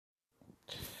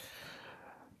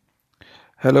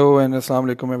Hello and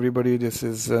Assalamu alaikum everybody. This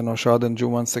is Naushad Anju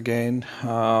once again.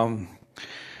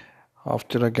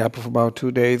 After a gap of about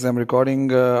 2 days, I'm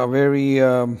recording a very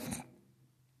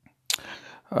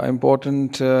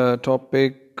important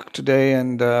topic today,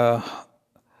 and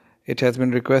it has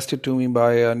been requested to me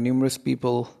by numerous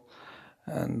people.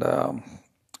 And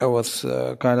I was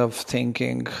kind of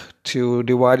thinking to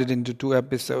divide it into two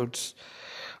episodes.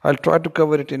 I'll try to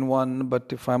cover it in one,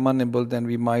 but if I'm unable, then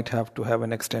we might have to have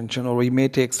an extension, or we may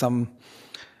take some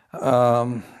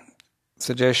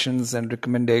suggestions and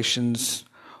recommendations,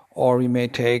 or we may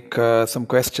take some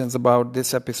questions about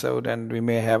this episode, and we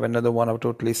may have another one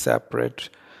totally separate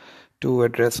to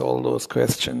address all those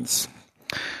questions.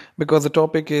 Because the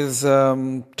topic is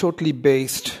totally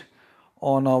based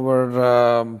on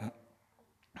our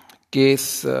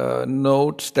case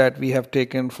notes that we have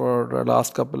taken for the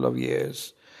last couple of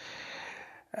years,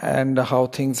 and how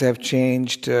things have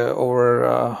changed over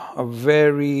a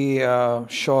very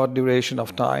short duration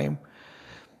of time.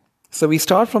 So we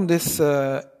start from this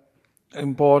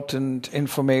important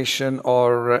information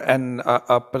or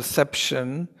a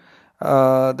perception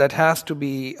that has to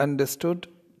be understood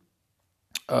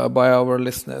by our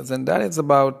listeners, and that is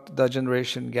about the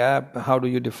generation gap. How do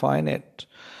you define it?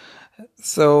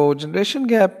 So generation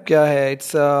gap kya hai?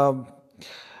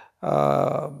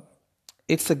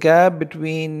 It's a gap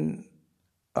between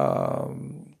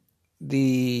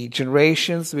the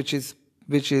generations, which is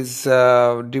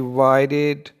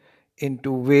divided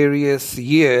into various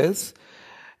years.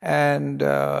 And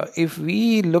if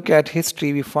we look at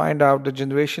history, we find out the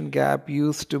generation gap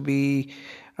used to be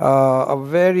a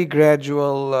very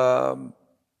gradual.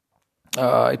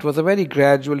 It was a very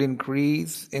gradual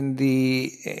increase in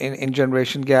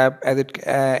generation gap as it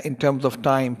in terms of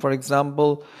time. For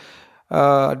example,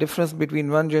 difference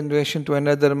between one generation to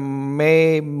another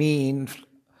may mean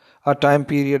a time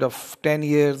period of 10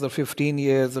 years or 15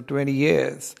 years or 20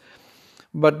 years.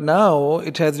 But now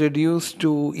it has reduced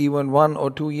to even 1 or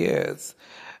 2 years.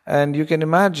 And you can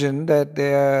imagine that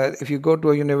if you go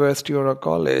to a university or a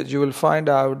college, you will find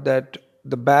out that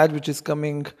the batch which is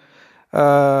coming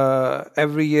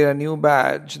every year, a new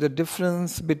batch, the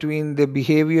difference between the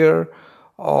behavior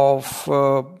of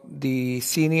the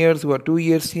seniors who are 2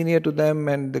 years senior to them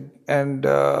and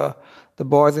the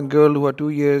boys and girls who are 2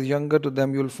 years younger to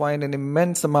them, you'll find an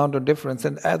immense amount of difference.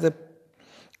 And as I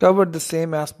covered the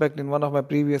same aspect in one of my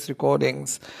previous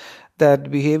recordings, that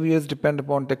behaviors depend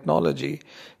upon technology.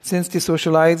 Since the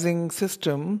socializing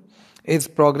system is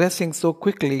progressing so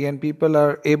quickly and people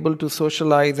are able to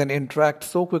socialize and interact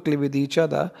so quickly with each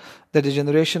other, that the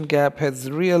generation gap has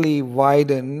really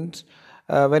widened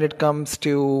when it comes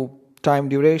to time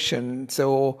duration.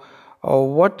 So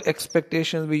what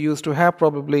expectations we used to have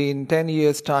probably in 10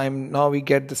 years time, now we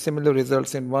get the similar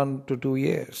results in 1 to 2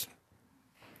 years.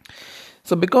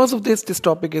 So because of this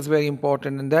topic is very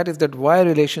important, and that is that why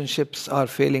relationships are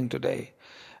failing today.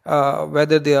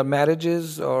 Whether they are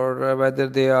marriages or whether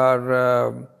they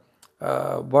are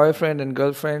boyfriend and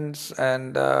girlfriends,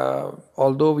 and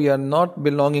although we are not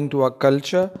belonging to a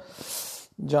culture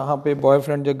जहाँ पे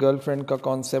boyfriend या girlfriend का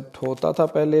concept होता था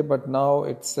पहले, but now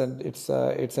it's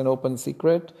an open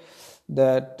secret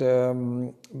that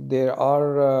there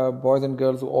are boys and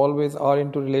girls who always are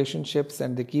into relationships,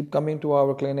 and they keep coming to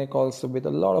our clinic also with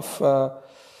a lot of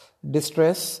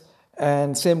distress,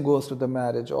 and same goes to the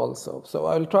marriage also. So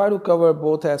I'll try to cover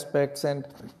both aspects, and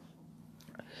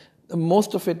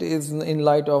most of it is in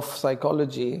light of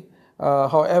psychology.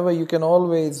 However, you can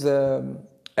always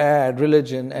add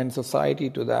religion and society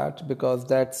to that, because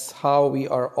that's how we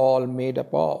are all made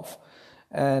up of.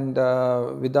 And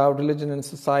without religion and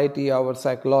society, our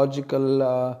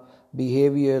psychological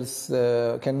behaviors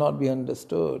cannot be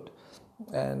understood.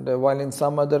 And while in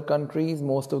some other countries,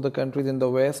 most of the countries in the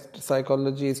West,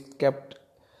 psychology is kept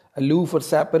aloof or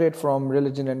separate from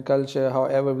religion and culture.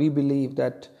 However, we believe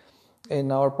that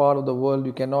in our part of the world,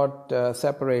 you cannot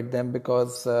separate them,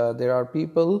 because there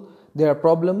are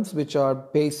problems which are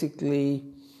basically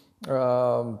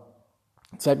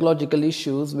psychological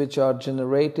issues which are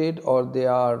generated, or they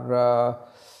are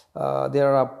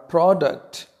a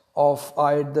product of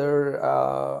either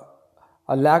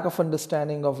a lack of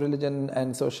understanding of religion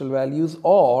and social values,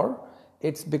 or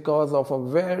it's because of a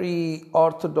very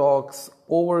orthodox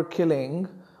overkilling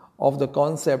of the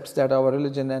concepts that our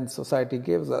religion and society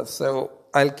gives us. So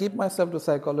I'll keep myself to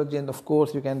psychology, and of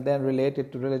course you can then relate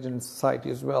it to religion and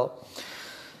society as well.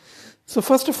 So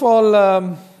first of all,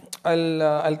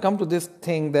 I'll come to this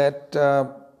thing that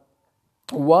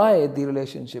why the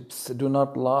relationships do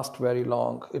not last very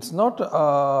long. It's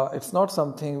not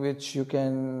something which you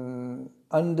can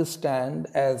understand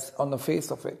as on the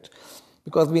face of it.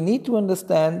 Because we need to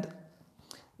understand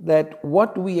that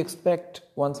what we expect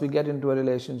once we get into a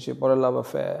relationship or a love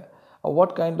affair, or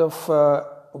what kind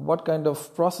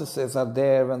of processes are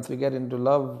there once we get into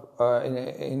love,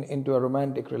 into a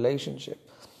romantic relationship.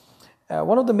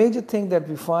 One of the major things that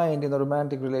we find in a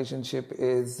romantic relationship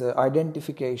is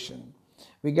identification.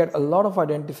 We get a lot of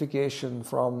identification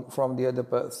from the other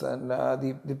person.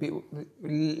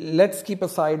 Let's keep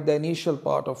aside the initial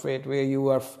part of it, where you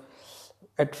are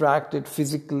attracted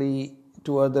physically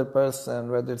to other person,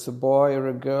 whether it's a boy or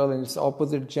a girl, and it's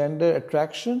opposite gender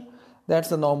attraction.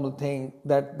 That's a normal thing.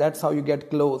 That's how you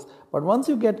get close. But once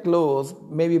you get close,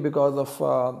 maybe because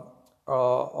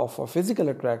of a physical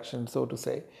attraction, so to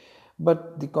say,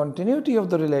 but the continuity of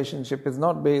the relationship is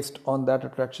not based on that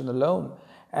attraction alone.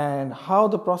 And how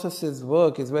the processes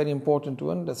work is very important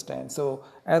to understand. So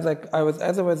as I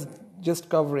was just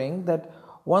covering, that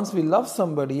once we love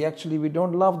somebody, actually we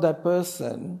don't love that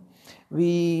person.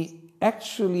 We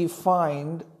actually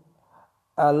find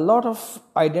a lot of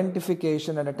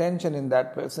identification and attention in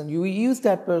that person. You use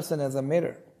that person as a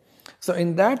mirror. So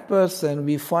in that person,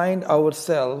 we find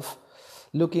ourselves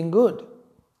looking good.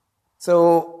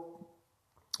 So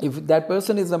if that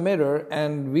person is a mirror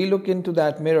and we look into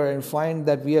that mirror and find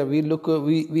that we look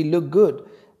good.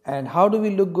 And how do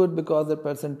we look good? Because that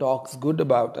person talks good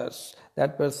about us.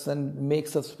 That person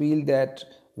makes us feel that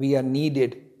we are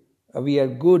needed. We are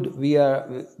good.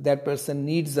 That person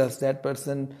needs us. That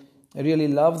person really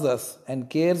loves us and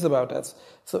cares about us.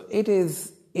 So it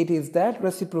is that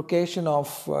reciprocation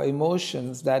of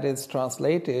emotions that is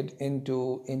translated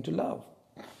into love.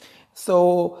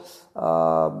 So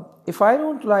if I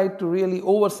don't try to really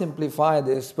oversimplify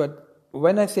this, but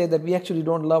when I say that we actually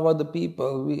don't love other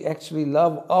people, we actually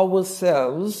love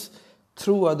ourselves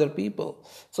through other people.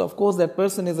 So of course that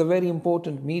person is a very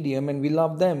important medium and we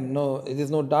love them. No,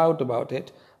 there's no doubt about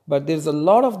it. But there's a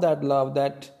lot of that love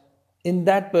that in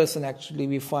that person actually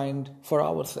we find for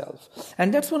ourselves.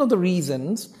 And that's one of the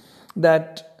reasons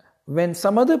that when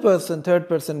some other person, third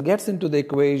person, gets into the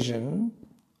equation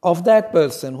of that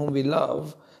person whom we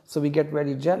love, so we get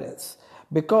very jealous.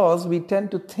 Because we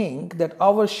tend to think that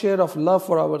our share of love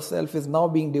for ourselves is now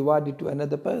being divided to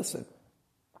another person.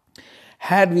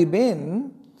 Had we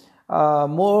been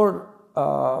more,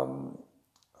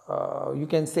 you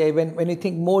can say, when you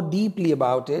think more deeply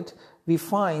about it, we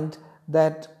find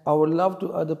that our love to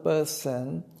other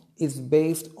person is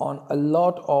based on a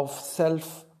lot of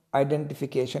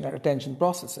self-identification and attention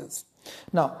processes.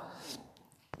 Now,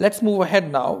 let's move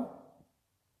ahead now.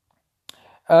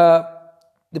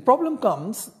 The problem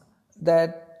comes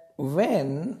that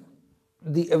when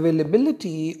the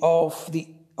availability of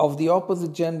the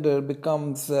opposite gender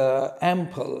becomes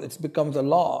ample, it becomes a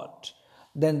lot,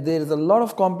 then there is a lot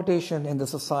of competition in the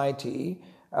society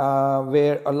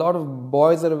where a lot of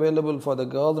boys are available for the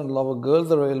girls and a lot of girls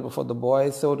are available for the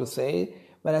boys, so to say.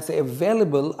 When I say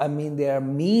available, I mean there are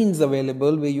means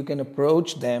available where you can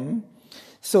approach them.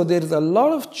 So there is a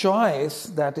lot of choice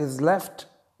that is left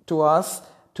to us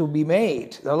to be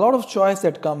made. A lot of choice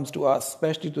that comes to us,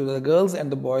 especially to the girls and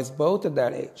the boys, both at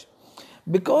that age.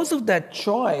 Because of that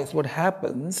choice, what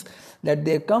happens, that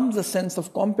there comes a sense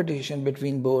of competition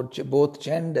between both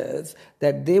genders,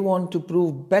 that they want to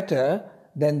prove better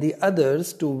than the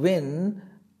others to win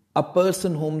a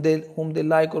person whom they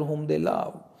like or whom they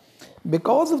love.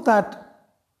 Because of that,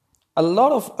 a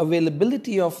lot of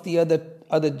availability of the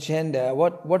other gender,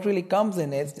 what really comes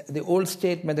in is the old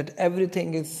statement that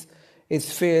everything is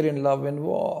fair in love and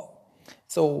war.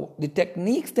 So the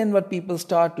techniques then what people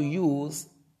start to use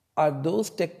are those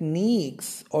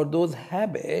techniques or those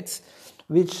habits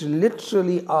which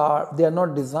literally they are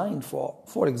not designed for.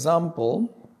 For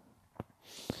example,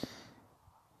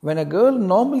 when a girl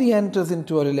normally enters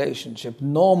into a relationship,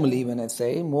 normally when I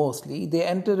say mostly, they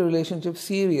enter a relationship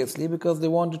seriously because they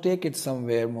want to take it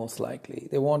somewhere most likely.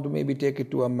 They want to maybe take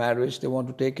it to a marriage, they want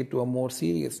to take it to a more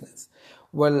seriousness.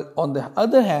 Well, on the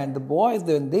other hand, the boys,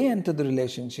 when they enter the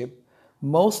relationship,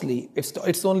 mostly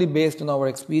it's only based on our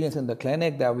experience in the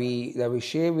clinic that we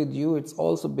share with you. It's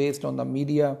also based on the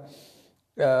media,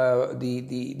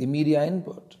 the media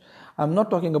input. I'm not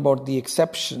talking about the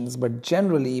exceptions, but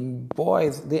generally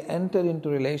boys, they enter into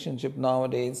relationship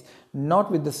nowadays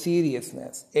not with the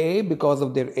seriousness. A, because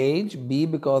of their age. B,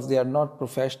 because they are not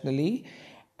professionally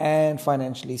and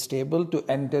financially stable to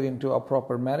enter into a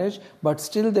proper marriage, but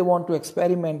still they want to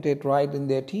experiment it right in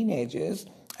their teenagers.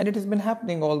 And it has been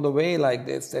happening all the way like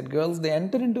this, that girls, they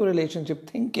enter into a relationship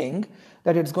thinking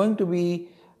that it's going to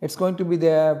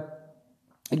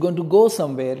go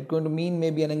somewhere. It's going to mean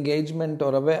maybe an engagement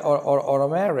or a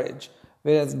marriage.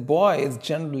 whereas boys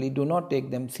generally do not take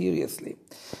them seriously.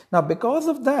 Now, because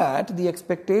of that, the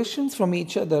expectations from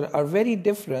each other are very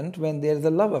different when there's a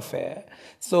love affair.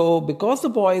 So, because the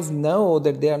boys know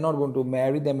that they are not going to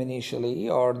marry them initially,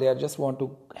 or they just want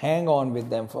to hang on with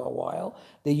them for a while,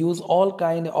 they use all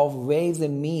kind of ways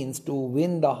and means to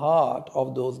win the heart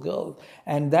of those girls,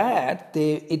 and that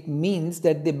it means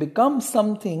that they become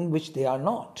something which they are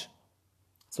not.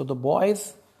 So the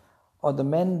boys or the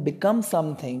men become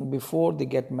something before they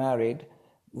get married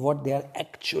what they are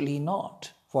actually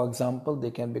not. For example,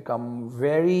 they can become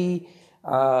very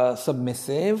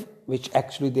submissive, which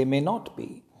actually they may not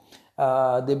be.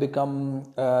 They become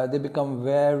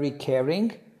very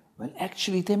caring, well,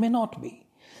 actually they may not be.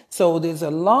 So there's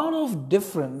a lot of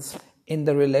difference in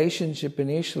the relationship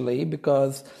initially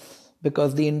because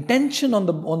the intention on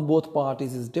both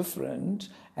parties is different,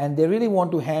 and they really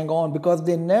want to hang on because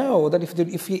they know that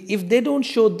if they don't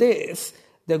show this,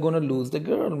 they're going to lose the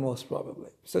girl most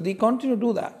probably. So they continue to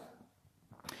do that.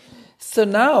 So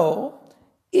now,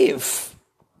 if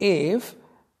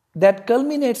that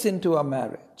culminates into a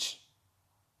marriage,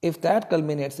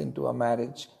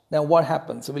 then what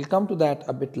happens? So we'll come to that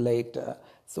a bit later.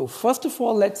 So first of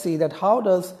all, let's see that how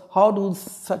do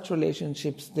such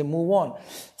relationships, they move on.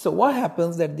 So what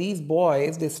happens that these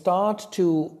boys, they start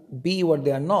to be what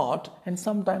they are not, and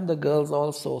sometimes the girls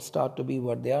also start to be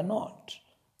what they are not.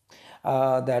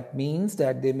 That means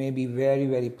that they may be very,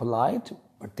 very polite,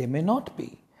 but they may not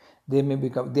be. They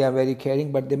are very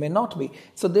caring, but they may not be.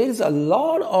 So there is a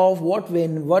lot of what may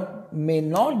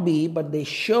not be, but they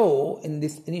show in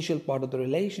this initial part of the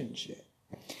relationship.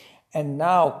 And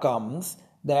now comes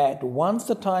that once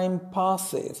the time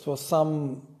passes for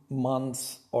some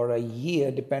months or a year,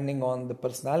 depending on the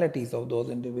personalities of those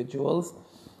individuals,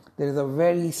 there is a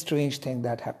very strange thing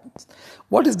that happens.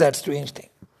 What is that strange thing?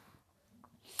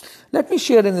 Let me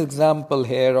share an example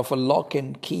here of a lock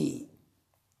and key.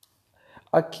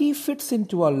 A key fits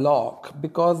into a lock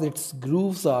because its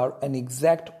grooves are an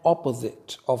exact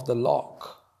opposite of the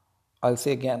lock. I'll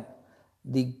say again,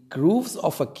 the grooves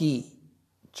of a key,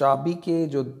 चाबी के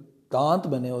जो दांत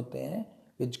बने होते हैं,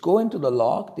 which go into the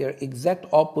lock, they are exact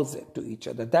opposite to each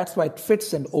other. That's why it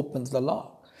fits and opens the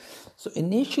lock. So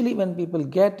initially when people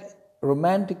get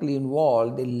romantically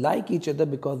involved, they like each other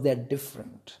because they're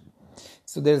different.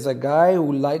 So there's a guy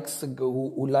who likes a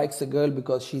girl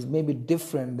because she's maybe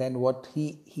different than what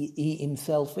he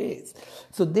himself is.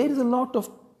 So there's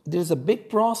a big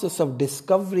process of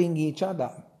discovering each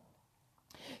other.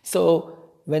 So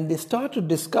when they start to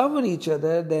discover each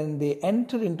other, then they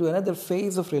enter into another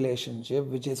phase of relationship,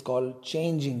 which is called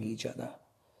changing each other.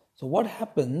 So what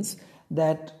happens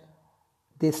that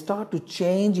they start to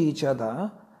change each other,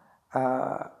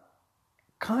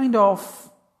 kind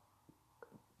of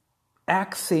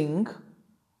axing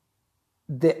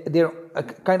their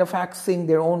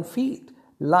own feet.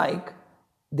 Like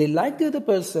they like the other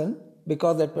person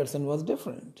because that person was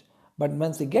different. But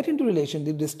once they get into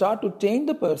relationship, they start to change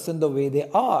the person the way they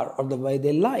are or the way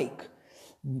they like,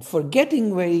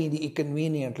 forgetting very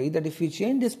inconveniently that if you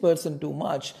change this person too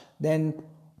much, then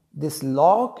this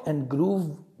lock and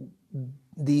groove,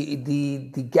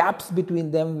 the gaps between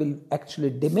them will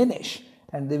actually diminish,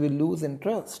 and they will lose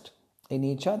interest in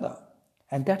each other.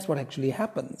 And that's what actually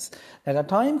happens. That a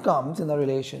time comes in a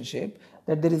relationship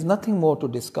that there is nothing more to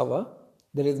discover,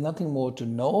 there is nothing more to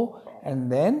know,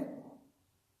 and then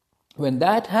when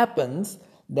that happens,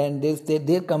 then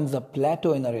there comes a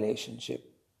plateau in a relationship.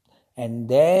 And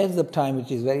there's the time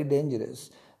which is very dangerous,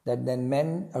 that then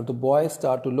men or the boys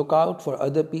start to look out for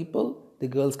other people, the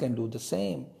girls can do the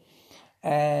same.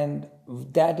 And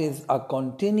that is a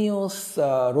continuous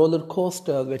roller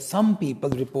coaster where some people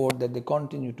report that they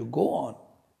continue to go on.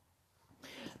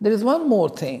 There is one more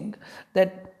thing,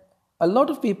 that a lot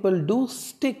of people do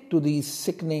stick to these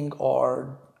sickening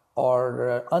or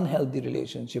unhealthy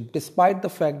relationship, despite the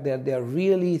fact that they are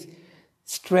really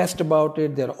stressed about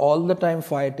it, they're all the time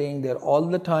fighting, they're all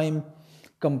the time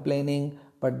complaining,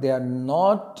 but they are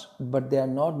not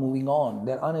moving on.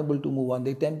 They're unable to move on.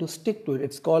 They tend to stick to it.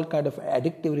 It's called kind of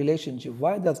addictive relationship.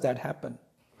 Why does that happen?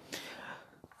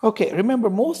 Okay,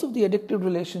 remember, most of the addictive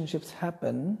relationships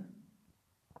happen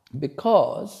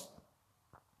because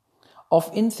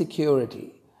of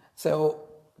insecurity. So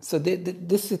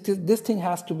this thing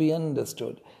has to be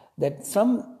understood, that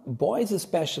some boys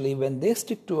especially, when they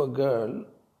stick to a girl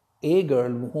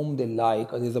whom they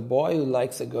like, or there's a boy who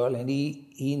likes a girl and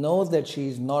he knows that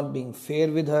she's not being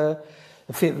fair with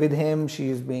him, she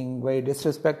is being very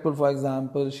disrespectful, for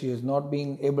example, she is not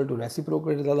being able to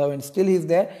reciprocate the love, and still he's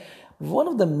there. One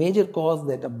of the major causes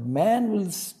that a man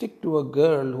will stick to a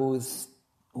girl who is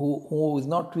who is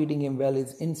not treating him well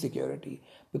is insecurity.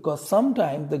 Because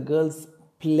sometimes the girls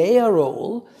play a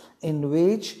role in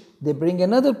which they bring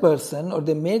another person, or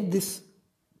they make this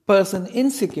person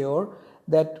insecure,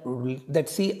 that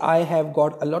see, I have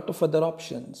got a lot of other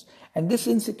options. And this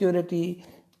insecurity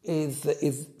is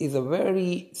a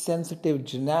very sensitive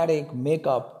genetic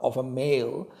makeup of a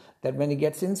male, that when he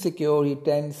gets insecure, he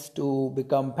tends to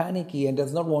become panicky and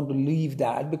does not want to leave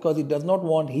that, because he does not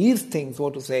want his things, so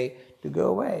to say, to go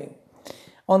away.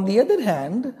 On the other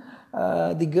hand,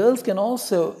 the girls can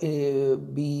also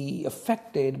be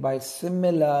affected by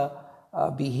similar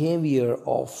behavior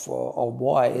of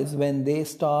boys, when they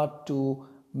start to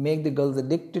make the girls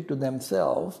addicted to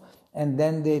themselves, and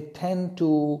then they tend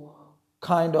to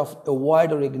kind of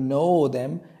avoid or ignore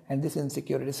them, and this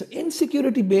insecurity. So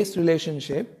insecurity-based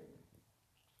relationship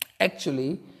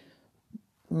actually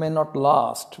may not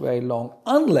last very long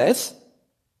unless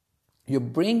you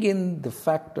bring in the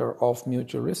factor of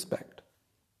mutual respect.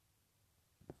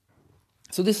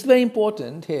 So this is very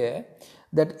important here,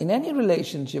 that in any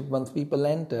relationship, once people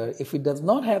enter, if it does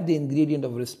not have the ingredient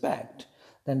of respect,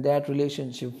 then that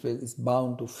relationship is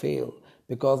bound to fail,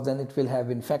 because then it will have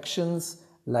infections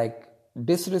like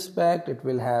disrespect, it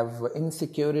will have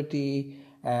insecurity,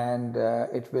 and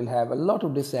it will have a lot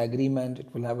of disagreement, it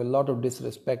will have a lot of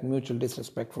disrespect, mutual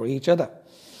disrespect for each other.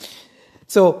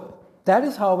 So that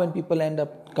is how, when people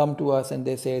come to us and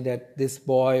they say that this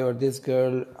boy or this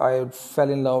girl, I fell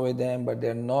in love with them, but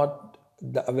they're not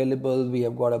available, we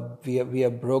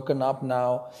have broken up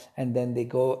now, and then they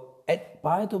go. And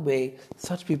by the way,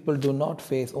 such people do not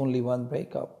face only one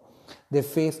breakup. They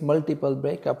face multiple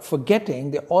breakups,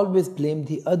 forgetting they always blame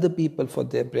the other people for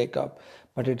their breakup,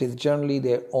 but it is generally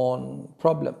their own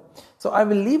problem. So I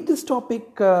will leave this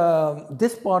topic,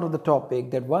 this part of the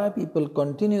topic, that why people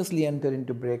continuously enter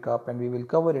into breakup, and we will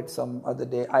cover it some other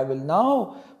day. I will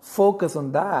now focus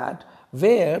on that,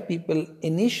 where people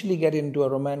initially get into a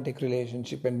romantic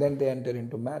relationship and then they enter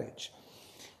into marriage.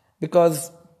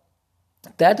 Because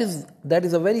that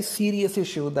is a very serious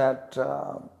issue that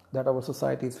our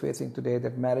society is facing today,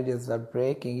 that marriages are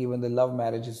breaking, even the love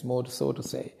marriages, more so to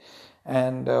say.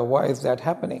 And why is that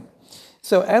happening?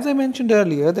 So as I mentioned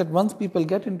earlier, that once people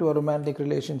get into a romantic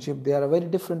relationship, they are a very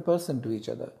different person to each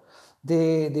other.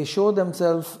 They show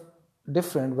themselves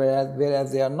different,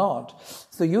 whereas they are not.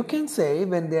 So you can say,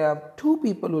 when there are two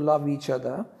people who love each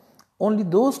other, only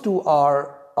those two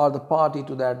are the party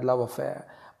to that love affair.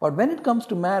 But when it comes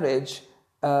to marriage,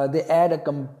 they add a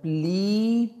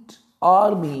complete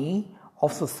army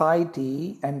of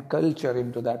society and culture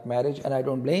into that marriage, and I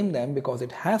don't blame them, because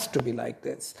it has to be like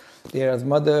this. There's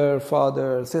mother,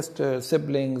 father, sister,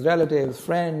 siblings, relatives,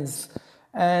 friends,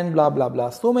 and blah blah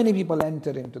blah. So many people enter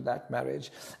into that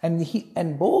marriage,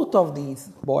 and both of these,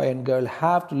 boy and girl,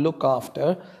 have to look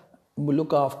after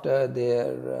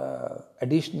their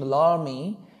additional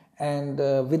army. And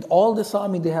with all this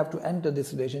army, they have to enter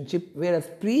this relationship. Whereas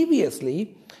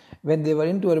previously, when they were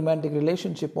into a romantic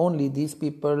relationship only, these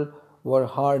people were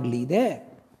hardly there.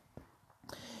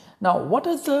 Now, what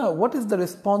is the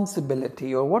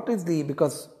responsibility, or what is the,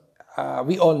 because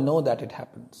we all know that it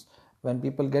happens. When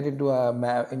people get into a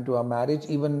marriage,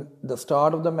 even the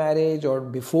start of the marriage or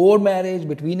before marriage,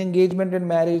 between engagement and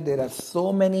marriage, there are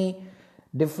so many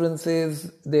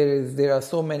differences, there are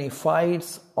so many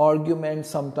fights, arguments.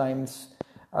 Sometimes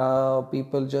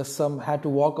people just had to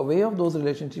walk away of those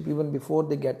relationships even before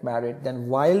they get married. Then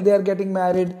while they are getting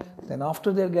married, then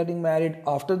after they are getting married,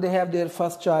 after they have their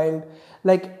first child,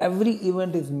 like every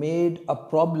event is made a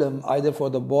problem, either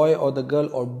for the boy or the girl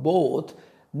or both,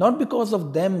 not because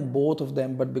of them, both of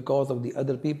them, but because of the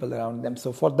other people around them.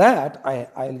 So for that,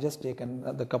 I'll just take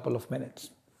another couple of minutes.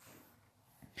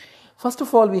 First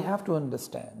of all, we have to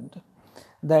understand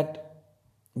that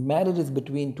marriage is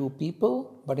between two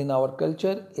people, but in our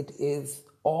culture, it is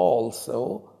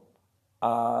also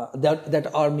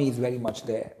that army is very much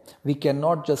there. We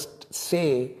cannot just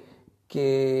say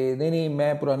कि नहीं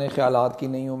मैं पुराने ख्यालात की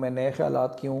नहीं हूँ, मैं नए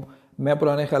ख्यालात की हूँ, मैं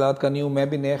पुराने ख्यालात का नहीं हूँ, मैं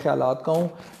भी नए ख्यालात का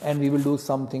हूँ, and we will do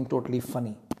something totally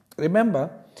funny. Remember,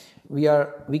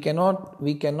 we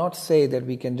cannot say that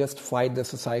we can just fight the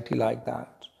society like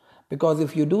that. Because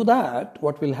if you do that,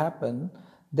 what will happen?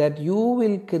 That you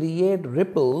will create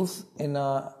ripples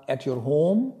at your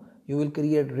home, you will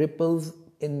create ripples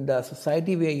in the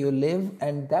society where you live,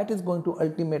 and that is going to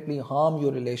ultimately harm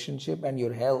your relationship and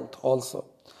your health also,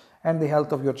 and the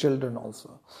health of your children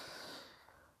also.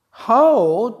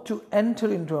 How to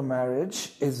enter into a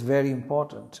marriage is very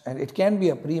important, and it can be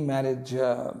a pre-marriage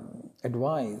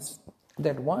advice,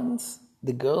 that once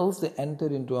the girls, they enter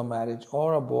into a marriage,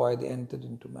 or a boy, they enter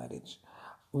into marriage,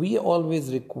 we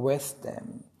always request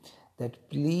them that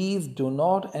please do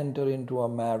not enter into a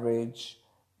marriage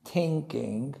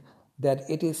thinking that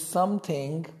it is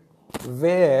something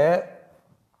where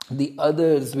the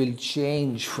others will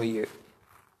change for you.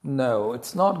 No,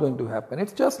 it's not going to happen.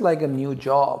 It's just like a new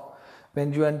job.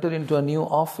 When you enter into a new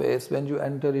office, when you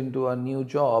enter into a new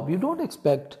job, you don't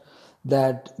expect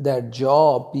that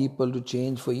job people to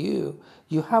change for you.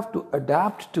 You have to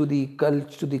adapt to the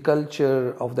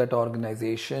culture of that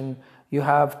organization. You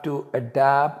have to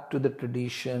adapt to the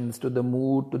traditions, to the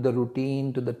mood, to the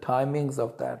routine, to the timings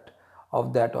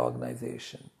of that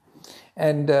organization.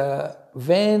 And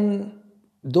when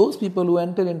those people who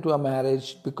enter into a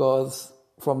marriage because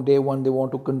from day one they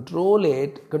want to control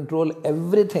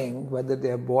everything, whether they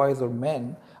are boys or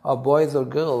men, or boys or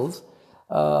girls,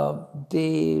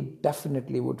 they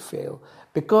definitely would fail.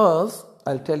 Because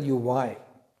I'll tell you why.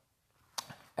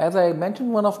 As I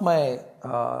mentioned one of my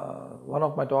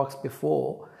talks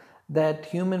before, that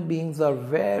human beings are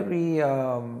very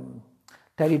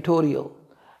territorial.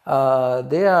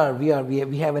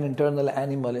 We have an internal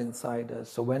animal inside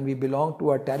us. So when we belong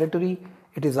to a territory,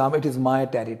 it is my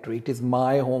territory, it is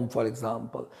my home, for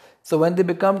example. So when they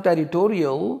become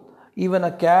territorial, even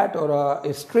a cat or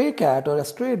a stray cat or a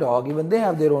stray dog, even they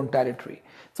have their own territory.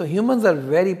 So humans are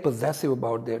very possessive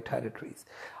about their territories.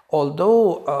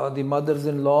 Although the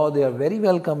mothers-in-law, they are very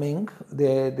welcoming,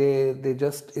 they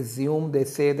just assume, they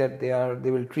say that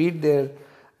they will treat their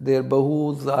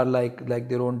bahus are like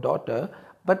their own daughter,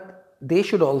 but they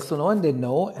should also know, and they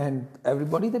know, and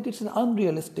everybody, that it's an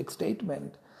unrealistic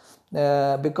statement.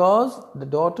 Because the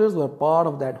daughters were part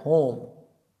of that home.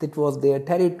 It was their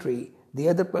territory. The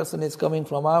other person is coming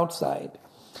from outside.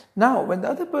 Now, when the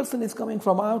other person is coming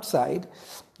from outside,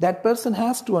 that person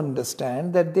has to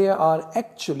understand that they are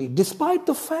actually, despite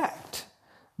the fact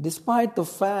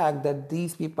that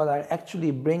these people are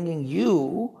actually bringing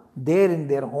you there in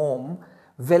their home,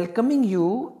 welcoming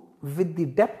you with the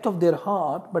depth of their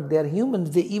heart, but they are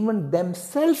humans. They even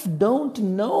themselves don't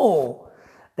know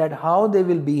that how they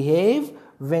will behave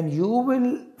when you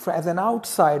will, as an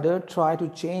outsider, try to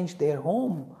change their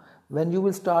home, when you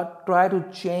will try to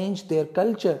change their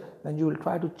culture, when you will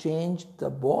try to change the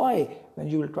boy, when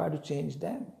you will try to change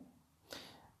them.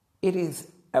 It is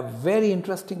a very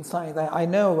interesting science. I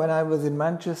know when I was in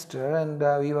Manchester and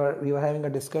we were having a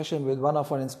discussion with one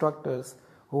of our instructors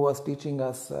who was teaching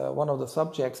us one of the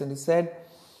subjects, and he said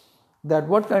that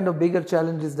what kind of bigger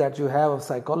challenges that you have of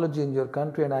psychology in your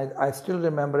country. And I still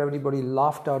remember everybody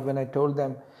laughed out when I told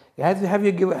them, have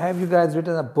you guys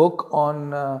written a book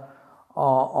on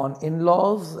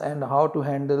in-laws and how to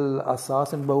handle a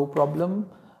saas and bahu problem?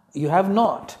 You have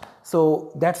not.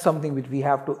 So that's something which we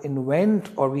have to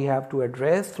invent, or we have to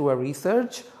address through our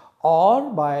research or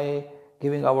by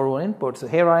giving our own input. So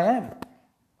here I am.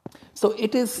 So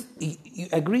it is, you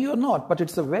agree or not, but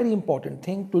it's a very important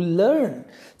thing to learn.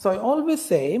 So I always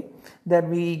say that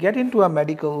we get into a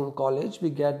medical college,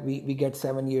 we get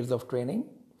 7 years of training.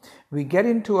 We get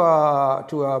into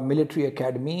a military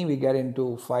academy, we get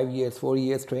into 4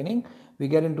 years training. We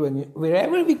get into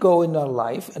wherever we go in our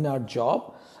life, in our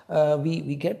job,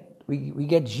 we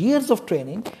get years of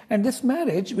training. And this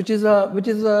marriage, which is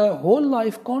a whole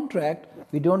life contract,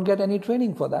 we don't get any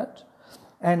training for that.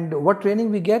 And what training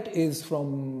we get is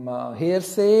from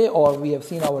hearsay, or we have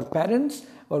seen our parents,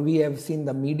 or we have seen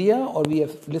the media, or we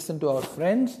have listened to our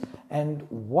friends. And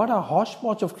what a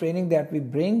hodgepodge of training that we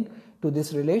bring to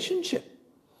this relationship.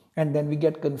 And then we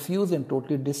get confused and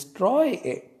totally destroy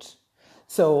it.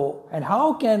 So, and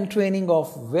how can training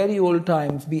of very old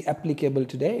times be applicable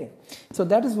today? So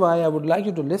that is why I would like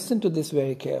you to listen to this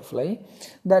very carefully,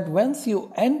 that once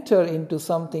you enter into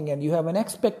something and you have an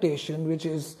expectation which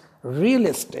is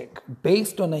realistic,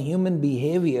 based on a human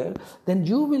behavior, then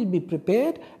you will be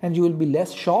prepared and you will be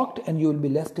less shocked and you will be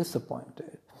less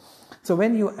disappointed. So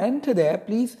when you enter there,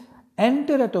 please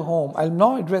enter at a home. I'm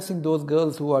now addressing those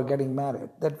girls who are getting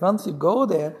married, that once you go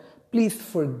there, please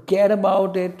forget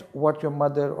about it, what your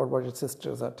mother or what your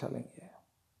sisters are telling you.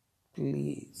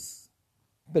 Please.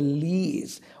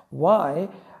 Why?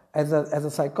 As a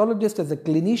psychologist, as a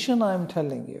clinician, I'm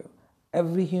telling you,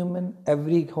 every human,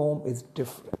 every home is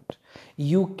different.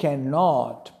 You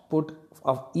cannot put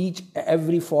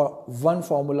one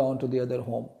formula onto the other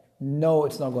home. No,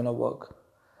 it's not going to work.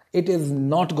 It is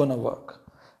not going to work.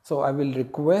 So I will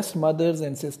request mothers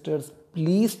and sisters,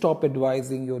 please stop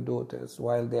advising your daughters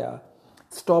while they are.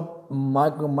 Stop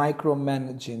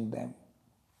micromanaging them.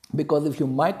 Because if you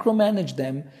micromanage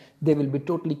them, they will be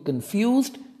totally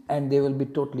confused, and they will be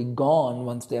totally gone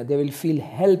once they are. They will feel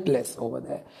helpless over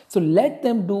there. So let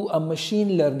them do a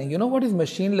machine learning. You know what is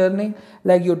machine learning?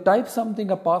 Like you type something,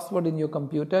 a password in your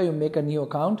computer, you make a new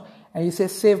account, and you say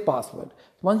save password.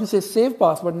 Once you say save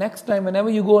password, next time whenever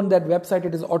you go on that website,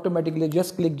 it is automatically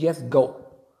just click yes, go.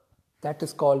 That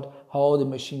is called how the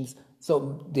machines.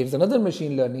 So there's another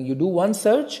machine learning. You do one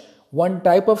search, one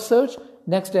type of search.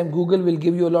 Next time Google will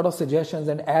give you a lot of suggestions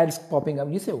and ads popping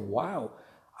up. You say, wow,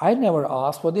 I never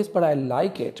asked for this, but I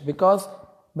like it because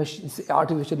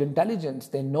artificial intelligence,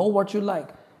 they know what you like.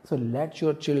 So let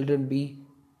your children be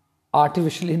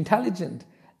artificially intelligent.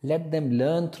 Let them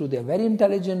learn through. They're very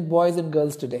intelligent boys and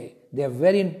girls today.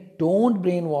 Don't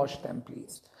brainwash them,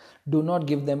 please. Do not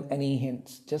give them any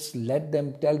hints. Just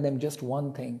tell them just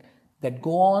one thing, that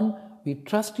go on, we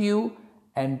trust you,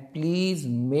 and please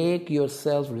make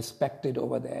yourself respected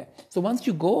over there. So once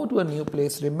you go to a new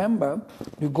place, remember,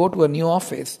 you go to a new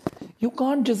office, you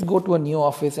can't just go to a new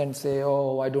office and say,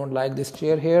 oh, I don't like this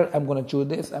chair here, I'm going to choose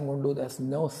this, I'm going to do this.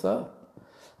 No, sir.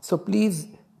 So please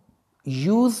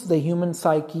use the human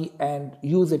psyche and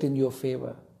use it in your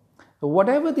favor. So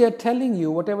whatever they are telling you,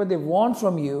 whatever they want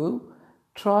from you,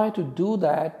 try to do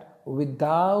that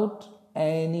without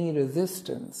any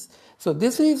resistance. So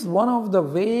this is one of the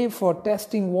way for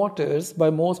testing waters by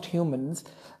most humans,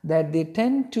 that they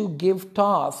tend to give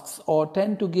tasks or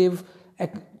tend to give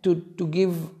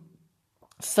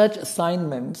such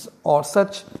assignments or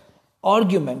such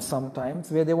arguments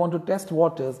sometimes where they want to test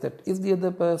waters, that is the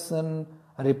other person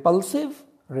repulsive,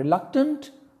 reluctant,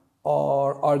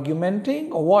 or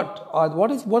argumenting, or what? Or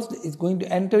what is going to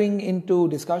entering into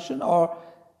discussion, or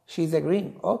she's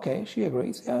agreeing. Okay, she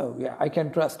agrees. Oh, yeah, I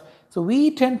can trust. So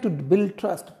we tend to build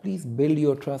trust. Please build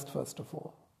your trust first of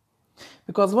all.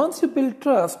 Because once you build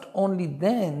trust, only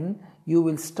then you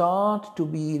will start to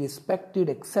be respected,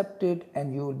 accepted,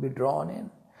 and you will be drawn in.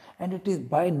 And it is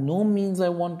by no means I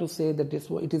want to say that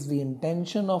it is the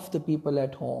intention of the people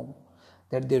at home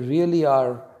that they really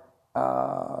are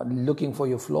looking for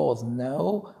your flaws.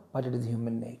 No, but it is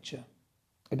human nature.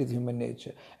 It is human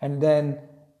nature. And then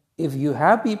if you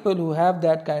have people who have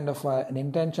that kind of an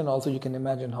intention also, you can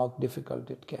imagine how difficult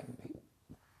it can be.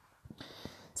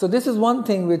 So this is one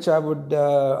thing which I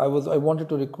wanted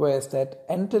to request, that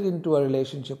enter into a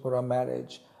relationship or a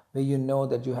marriage where you know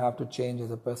that you have to change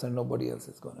as a person, nobody else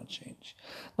is going to change.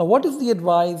 Now, what is the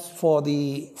advice for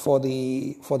the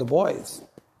boys?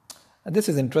 This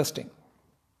is interesting.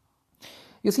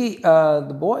 You see,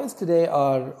 the boys today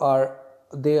are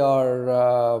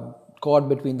caught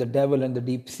between the devil and the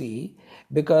deep sea,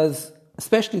 because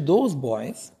especially those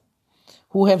boys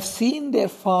who have seen their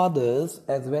fathers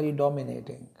as very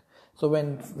dominating. So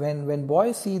when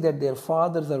boys see that their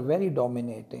fathers are very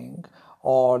dominating,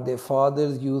 or their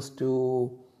fathers used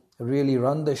to really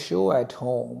run the show at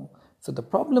home, so the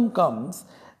problem comes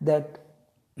that,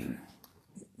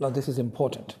 now this is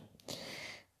important.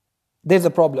 There's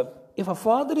a problem. If a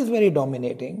father is very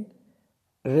dominating,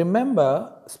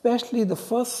 remember, especially the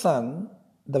first son,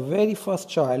 the very first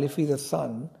child, if he's a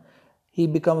son, he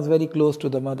becomes very close to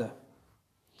the mother.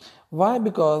 Why?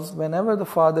 Because whenever the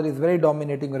father is very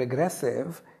dominating or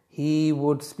aggressive, he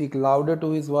would speak louder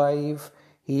to his wife,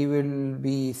 he will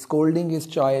be scolding his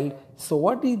child. So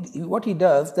what he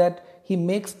does, that he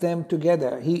makes them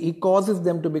together, he causes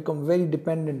them to become very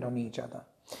dependent on each other.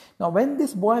 Now when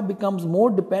this boy becomes more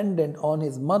dependent on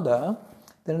his mother,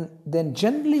 then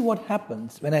generally what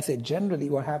happens, when I say generally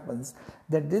what happens,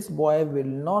 that this boy will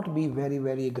not be very,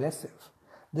 very aggressive.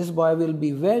 This boy will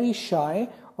be very shy,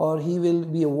 or he will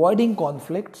be avoiding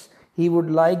conflicts. He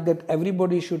would like that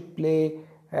everybody should play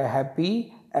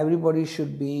happy, everybody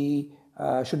should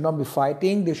not be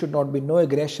fighting, there should not be no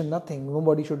aggression, nothing,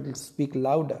 nobody should speak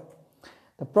louder.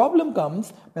 The problem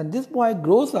comes when this boy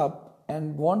grows up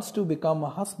and wants to become a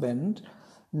husband.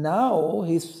 Now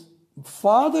his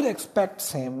father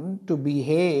expects him to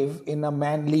behave in a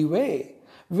manly way,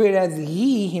 whereas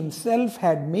he himself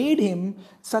had made him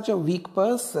such a weak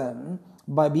person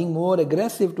by being more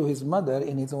aggressive to his mother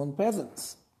in his own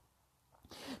presence.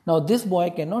 Now this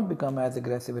boy cannot become as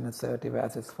aggressive and assertive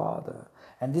as his father,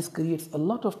 and this creates a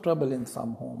lot of trouble in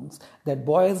some homes, that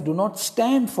boys do not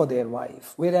stand for their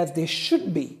wife, whereas they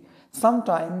should be.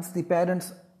 Sometimes the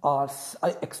parents are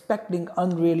expecting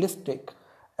unrealistic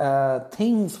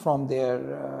things from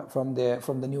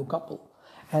the new couple,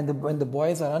 and when the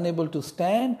boys are unable to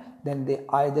stand, then they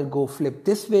either go flip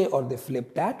this way or they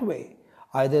flip that way.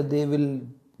 Either they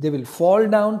will fall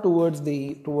down towards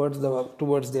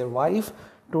their wife,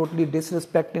 totally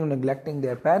disrespecting and neglecting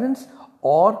their parents,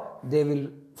 or they will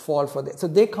fall for that. So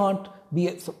they can't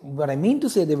be. So what I mean to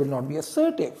say, they will not be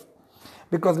assertive.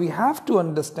 Because we have to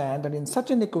understand that in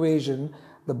such an equation,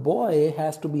 the boy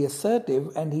has to be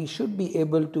assertive and he should be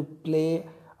able to play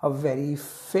a very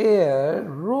fair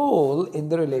role in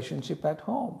the relationship at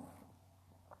home.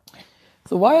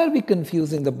 So why are we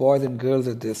confusing the boys and girls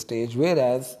at this stage,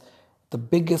 whereas the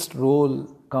biggest role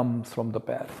comes from the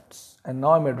parents? And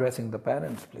now I'm addressing the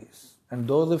parents, please. And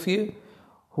those of you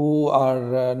who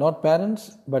are not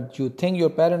parents, but you think your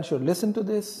parents should listen to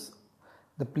this,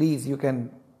 please, you can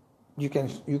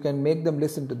make them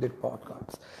listen to this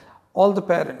podcast. All the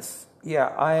parents,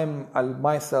 I am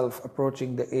myself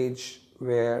approaching the age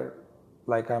where,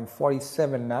 like, I'm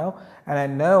 47 now, and I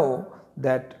know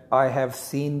that I have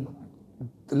seen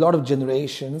a lot of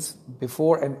generations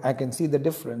before, and I can see the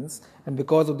difference. And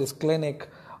because of this clinic,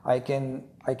 I can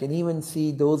even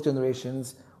see those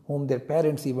generations whom their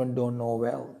parents even don't know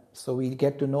well. So we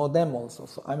get to know them also.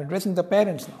 So I'm addressing the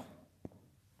parents now.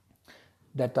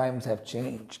 That times have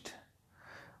changed.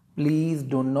 Please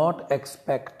do not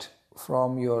expect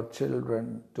from your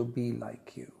children to be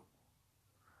like you.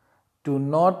 Do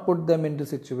not put them into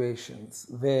situations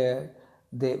where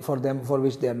for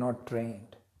which they are not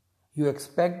trained. You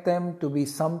expect them to be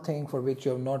something for which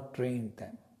you have not trained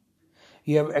them.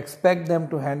 You expect them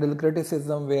to handle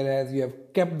criticism, whereas you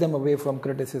have kept them away from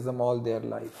criticism all their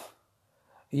life.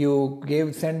 You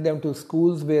sent them to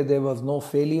schools where there was no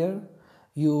failure.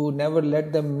 You never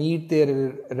let them meet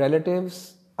their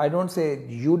relatives. I don't say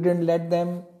you didn't let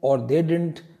them or they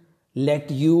didn't let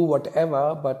you,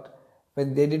 whatever, but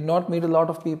when they did not meet a lot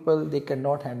of people, they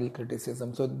cannot handle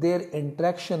criticism. So their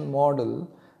interaction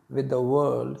model with the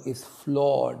world is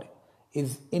flawed,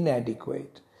 is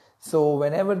inadequate. So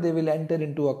whenever they will enter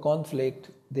into a conflict,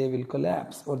 they will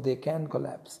collapse or they can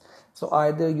collapse. So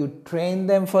either you train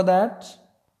them for that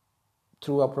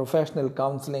through a professional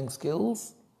counseling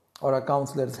skills or a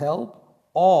counselor's help,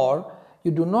 or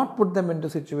you do not put them into a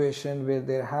situation where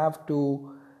they have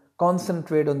to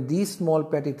concentrate on these small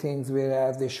petty things,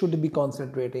 whereas they should be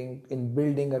concentrating in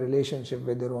building a relationship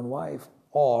with their own wife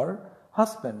or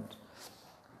husband.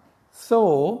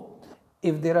 So,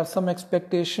 if there are some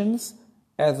expectations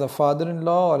as a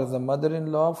father-in-law or as a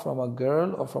mother-in-law from a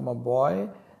girl or from a boy,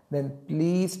 then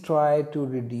please try to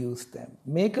reduce them.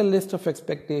 Make a list of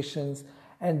expectations,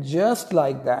 and just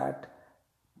like that,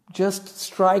 just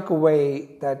strike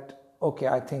away that, okay,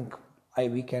 I think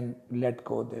we can let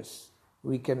go this.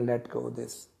 We can let go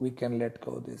this. We can let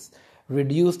go this.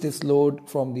 Reduce this load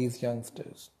from these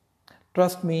youngsters.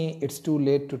 Trust me, it's too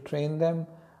late to train them.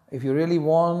 If you really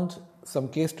want some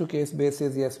case-to-case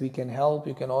basis, yes, we can help.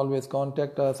 You can always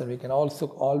contact us, and we can also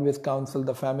always counsel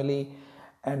the family.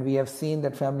 And we have seen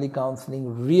that family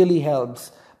counseling really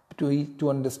helps to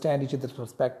understand each other's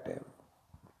perspective.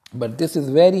 But this is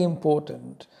very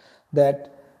important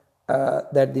that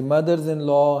the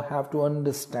mothers-in-law have to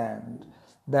understand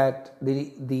that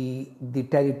the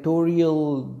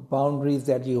territorial boundaries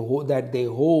that they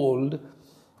hold,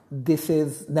 this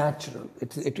is natural.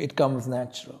 It comes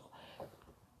natural.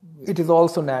 It is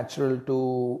also natural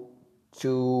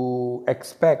to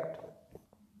expect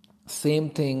same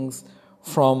things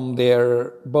from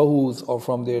their bahus or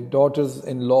from their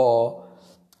daughters-in-law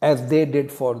as they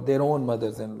did for their own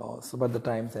mothers-in-laws. But the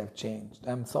times have changed.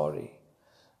 I'm sorry.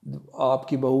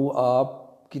 आपकी बहू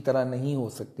आपकी तरह नहीं हो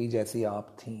सकती जैसी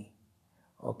आप थी.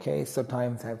 Okay, so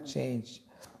times have changed,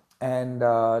 and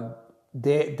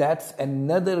that's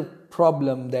another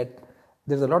problem, that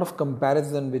there's a lot of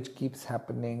comparison which keeps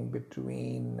happening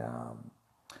between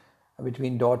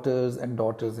daughters and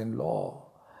daughters-in-law,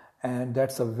 and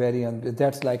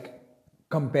that's like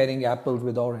comparing apples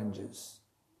with oranges.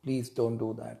 Please don't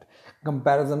do that.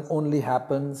 Comparison only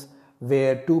happens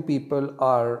where two people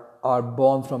are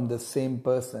born from the same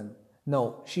person.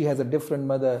 No, she has a different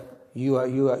mother.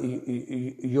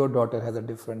 Your daughter has a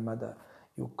different mother.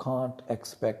 You can't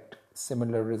expect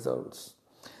similar results.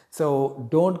 So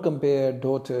don't compare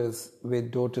daughters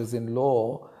with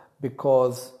daughters-in-law,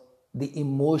 because the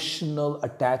emotional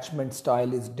attachment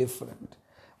style is different.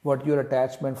 What your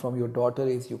attachment from your daughter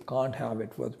is, you can't have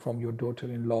it from your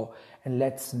daughter-in-law. And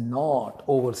let's not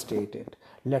overstate it.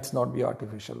 Let's not be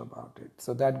artificial about it.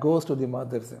 So that goes to the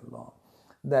mothers-in-law,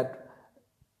 that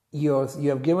you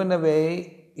have given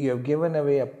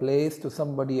away a place to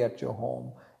somebody at your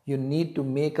home. You need to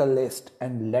make a list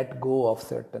and let go of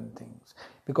certain things.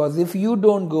 Because if you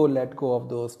don't let go of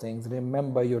those things,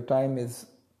 remember you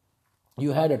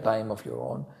had a time of your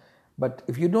own. But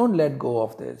if you don't let go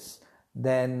of this,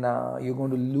 then you're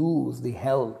going to lose the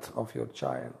health of your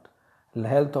child, the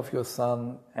health of your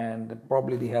son, and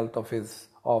probably the health of his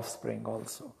offspring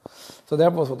also. So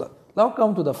that was what the. Now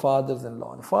come to the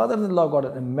fathers-in-law. The fathers-in-law got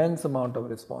an immense amount of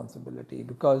responsibility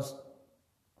because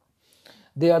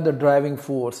they are the driving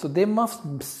force. So they must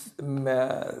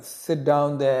sit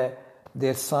down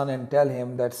their son and tell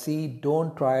him that, see,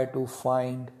 don't try to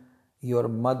find your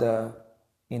mother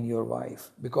in your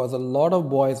wife, because a lot of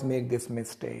boys make this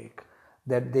mistake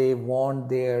that they want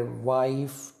their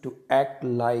wife to act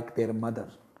like their mother,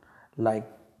 like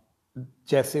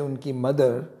जैसे उनकी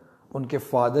mother उनके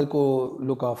father को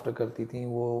look after करती थी,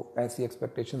 वो ऐसी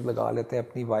expectations लगा लेते हैं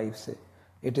अपनी वाइफ से.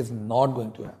 It is not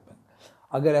going to happen.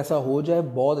 अगर ऐसा हो जाए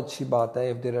बहुत अच्छी बात है.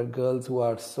 If there are girls who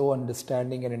are so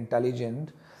understanding and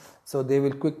intelligent, so they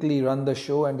will quickly run the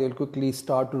show and they will quickly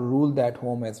start to rule that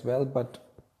home as well. But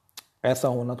ऐसा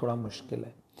होना थोड़ा मुश्किल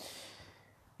है.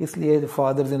 इसलिए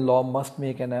fathers in law must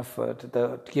make an effort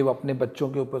कि वो अपने बच्चों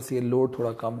के ऊपर से ये लोड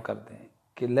थोड़ा कम कर दें,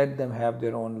 कि let them have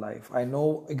their own life. I know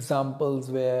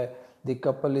examples where the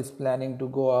couple is planning to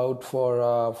go out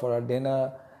for a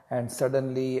dinner, and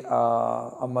suddenly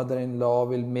a mother-in-law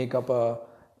will make up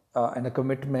a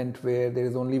commitment where there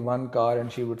is only one car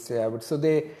and she would say I would. So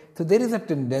there is a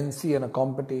tendency and a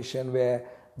competition where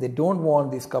they don't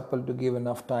want this couple to give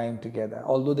enough time together.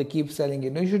 Although they keep saying,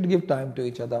 you should give time to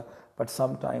each other, but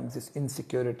sometimes this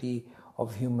insecurity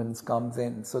of humans comes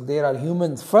in. So there are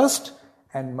humans first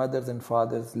and mothers and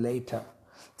fathers later.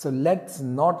 So let's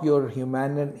not your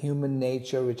human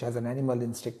nature, which has an animal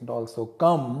instinct also,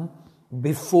 come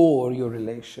before your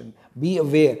relation. Be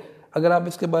aware. अगर आप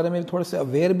इसके बारे में थोड़े से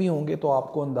aware भी होंगे तो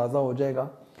आपको अंदाज़ा हो जाएगा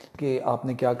कि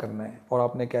आपने क्या करना है और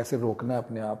आपने कैसे रोकना है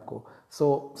अपने आप को.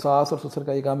 सो सास और ससुर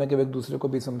का ये काम है कि वे एक दूसरे को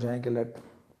भी समझाएं कि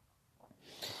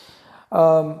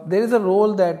there is a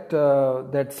role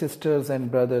that sisters and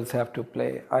brothers have to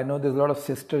play. I know there's a lot of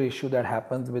sister issue that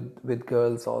happens with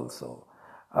girls also.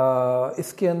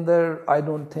 इसके अंदर I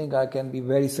don't think I can be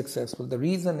very successful. The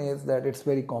reason is that it's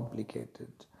very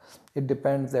complicated. It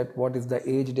depends at what is the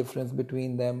age difference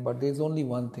between them, but there's only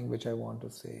one thing which I want to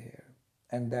say here,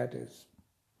 and that is,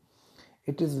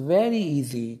 it is very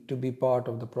easy to be part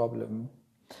of the problem,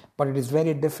 but it is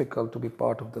very difficult to be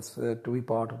part of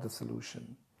the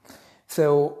solution. So,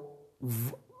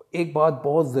 एक बात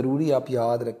बहुत ज़रूरी आप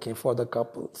याद रखें for the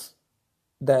couples,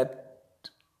 that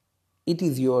it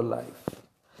is your life.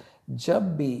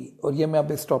 जब भी, और ये मैं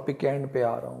अब इस टॉपिक के एंड पे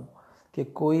आ रहा हूँ, कि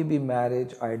कोई भी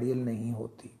मैरिज आइडियल नहीं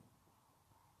होती.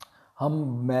 हम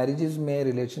मैरिजेस में,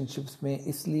 रिलेशनशिप्स में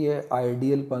इसलिए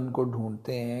आइडियलपन को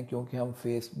ढूंढते हैं क्योंकि हम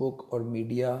फेसबुक और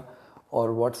मीडिया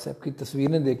और व्हाट्सएप की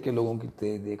तस्वीरें देख के लोगों की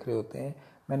देख रहे होते हैं.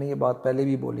 मैंने ये बात पहले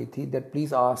भी बोली थी that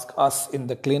please ask us in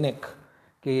the clinic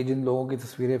कि ये जिन लोगों की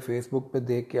तस्वीरें फेसबुक पे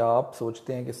देख के आप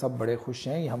सोचते हैं कि सब बड़े खुश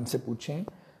हैं, ये हमसे पूछें,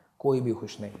 कोई भी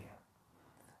खुश नहीं है.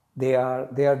 They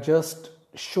are just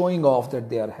showing off that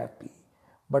they are happy,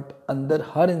 but अंदर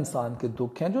हर इंसान के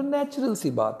दुख हैं, जो नेचुरल सी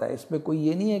बात है. इसमें कोई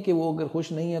ये नहीं है कि वो अगर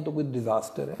खुश नहीं है तो कोई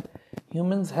डिज़ास्टर है.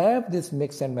 Humans have this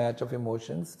mix and match of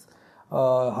emotions.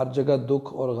 हर जगह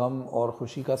दुख और गम और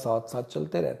खुशी का साथ साथ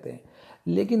चलते रहते हैं.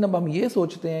 लेकिन अब हम ये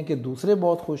सोचते हैं कि दूसरे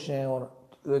बहुत खुश हैं,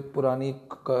 और एक पुरानी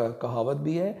कहावत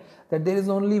भी है that there is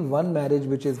only one marriage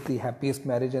which is the happiest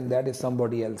marriage and that is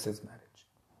somebody else's marriage.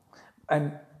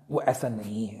 And वो ऐसा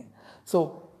नहीं है. सो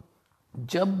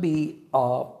जब भी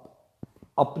आप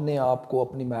अपने आप को,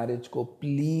 अपनी मैरिज को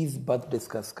प्लीज़ मत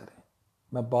डिस्कस करें.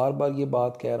 मैं बार बार ये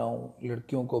बात कह रहा हूँ,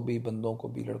 लड़कियों को भी, बंदों को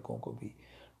भी, लड़कों को भी.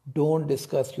 Don't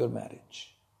discuss your marriage.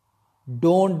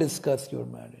 Don't discuss your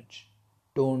marriage.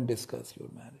 Don't discuss your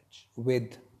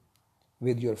marriage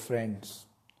with your friends,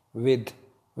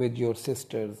 with your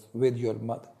sisters, with your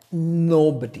mother.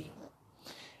 Nobody.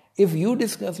 If you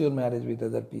discuss your marriage with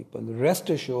other people, rest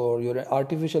assured your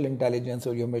artificial intelligence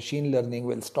or your machine learning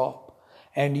will stop.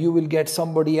 And you will get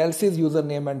somebody else's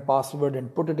username and password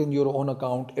and put it in your own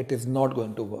account. It is not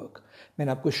going to work.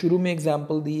 मैंने आपको शुरू में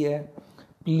example दी है.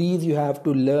 Please, you have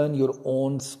to learn your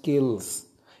own skills.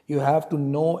 You have to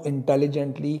know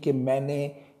intelligently कि मैंने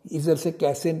इधर से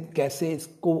कैसे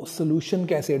इसको सोल्यूशन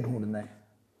कैसे ढूंढना है.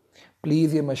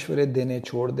 प्लीज़ ये मशवरे देने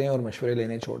छोड़ दें और मशवरे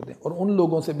लेने छोड़ दें. और उन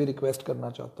लोगों से भी रिक्वेस्ट करना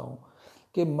चाहता हूँ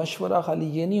कि मशवरा खाली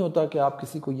ये नहीं होता कि आप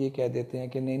किसी को ये कह देते हैं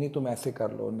कि नहीं तुम ऐसे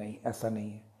कर लो. नहीं, ऐसा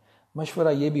नहीं है.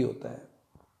 मशवरा ये भी होता है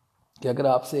कि अगर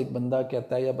आपसे एक बंदा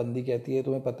कहता है या बंदी कहती है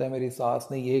तुम्हें पता है मेरी सास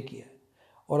ने ये किया है,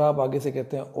 और आप आगे से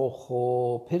कहते हैं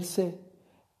ओहो फिर से,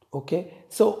 ओके,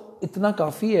 सो इतना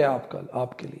काफ़ी है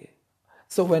आपके लिए.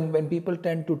 So when people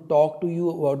tend to talk to you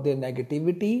about their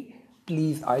negativity,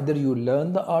 please either you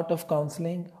learn the art of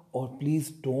counseling or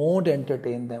please don't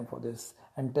entertain them for this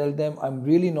and tell them I'm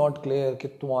really not clear कि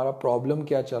तुम्हारा problem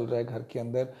क्या चल रहा है घर के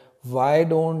अंदर. Why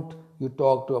don't you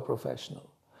talk to a professional?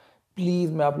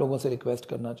 Please मैं आप लोगों से रिक्वेस्ट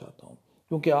करना चाहता हूँ,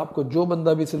 क्योंकि आपको जो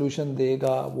बंदा भी सोल्यूशन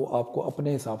देगा वो आपको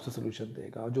अपने हिसाब से सोल्यूशन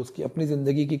देगा, जो उसकी अपनी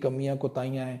ज़िंदगी की कमियां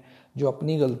कोताहियाँ हैं, जो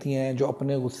अपनी गलतियाँ हैं, जो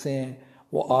अपने गुस्से हैं,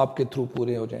 वो आपके थ्रू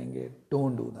पूरे हो जाएंगे.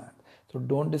 Don't do that. So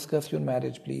don't discuss your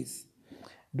marriage please.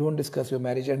 Don't discuss your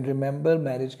marriage. And remember,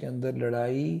 marriage के अंदर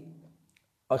लड़ाई,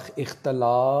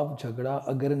 इख्तलाफ, झगड़ा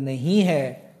अगर नहीं है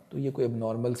तो ये कोई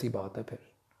अब सी बात है फिर.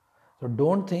 तो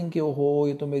डोंट थिंक कि ओहो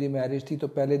ये तो मेरी मैरिज थी तो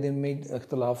पहले दिन में ही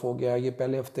इख्तलाफ हो गया, ये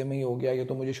पहले हफ्ते में ही हो गया, ये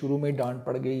तो मुझे शुरू में ही डांट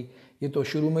पड़ गई, ये तो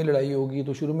शुरू में लड़ाई होगी,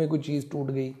 तो शुरू में कोई चीज़ टूट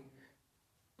गई.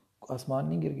 आसमान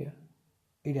नहीं गिर गया.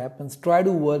 It happens. Try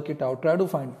to work it out. Try to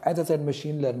find, as I said,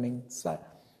 machine learning.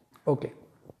 Okay.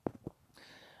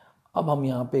 अब हम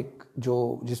यहाँ पे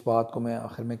जो जिस बात को मैं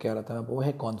आखिर में कह रहा था वो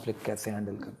है कॉन्फ्लिक्ट कैसे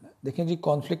हैंडल करना है. देखें जी,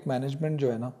 कॉन्फ्लिक्ट मैनेजमेंट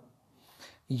जो है ना,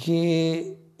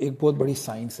 ये एक बहुत बड़ी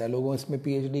साइंस है. लोगों इसमें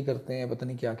पीएचडी करते हैं, पता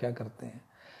नहीं क्या क्या करते हैं.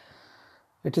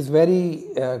 It is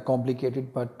very complicated,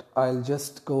 but I will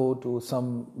just go to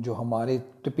some जो हमारे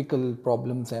टिपिकल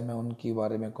प्रॉब्लम्स हैं, मैं उनके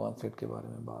बारे में, कॉन्फ्लिक्ट के बारे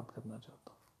में बात करना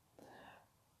चाहता हूँ.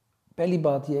 पहली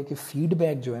बात यह है कि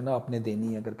फीडबैक जो है ना आपने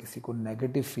देनी है. अगर किसी को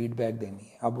नेगेटिव फीडबैक देनी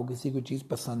है, आपको किसी को चीज़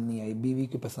पसंद नहीं आई, बीवी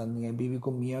की पसंद नहीं आई, बीवी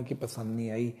को मियाँ की पसंद नहीं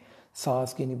आई,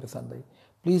 सास की नहीं पसंद आई,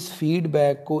 प्लीज़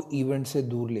फीडबैक को इवेंट से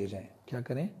दूर ले जाएं. क्या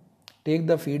करें? Take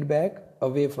the feedback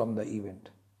away from the event.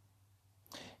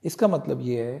 इसका मतलब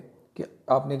ये है कि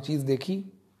आपने एक चीज़ देखी,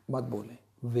 मत बोलें,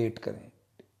 वेट करें.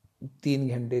 3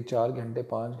 घंटे, 4 घंटे,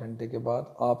 5 घंटे के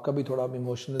बाद आपका भी थोड़ा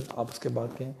इमोशनल, आप उसके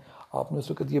बाद कहें आपने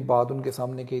उस वक्त ये बात उनके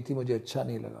सामने कही थी, मुझे अच्छा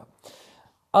नहीं लगा.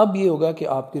 अब ये होगा कि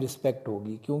आपकी रिस्पेक्ट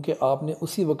होगी, क्योंकि आपने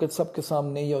उसी वक्त सबके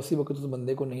सामने या उसी वक्त उस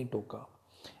बंदे को नहीं टोका.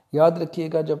 याद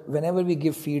रखिएगा, जब when ever we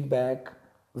give feedback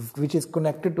which is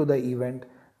connected to the event,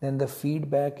 then the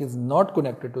feedback is not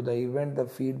connected to the event, the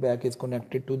feedback is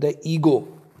connected to the ego.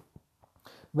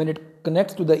 When it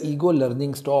connects to the ego,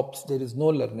 learning stops. There is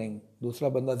no learning. दूसरा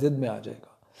बंदा जिद में आ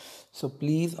जाएगा. So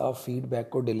please आप feedback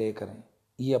को delay करें.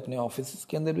 ये अपने ऑफिस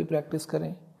के अंदर भी प्रैक्टिस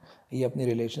करें, ये अपने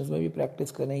रिलेशंस में भी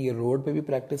प्रैक्टिस करें, ये रोड पे भी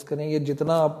प्रैक्टिस करें, ये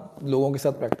जितना आप लोगों के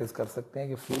साथ प्रैक्टिस कर सकते हैं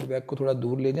कि फीडबैक को थोड़ा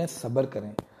दूर ले जाएं, सब्र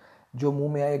करें. जो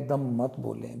मुंह में आए एकदम मत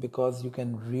बोलें, because you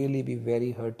can really be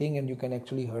very hurting and you can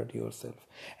actually hurt your self.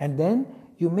 And then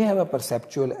you may have a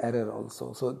perceptual error also.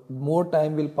 So more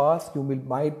time will pass, you will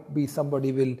might be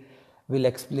somebody will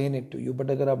explain it to you.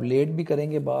 But अगर आप late भी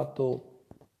करेंगे बात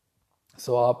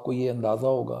तो आपको ये अंदाज़ा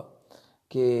होगा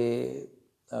कि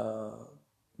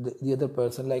the other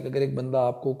person, like अगर एक बंदा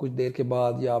आपको कुछ देर के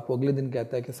बाद या आपको अगले दिन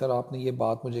कहता है कि सर आपने ये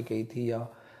बात मुझे कही थी, या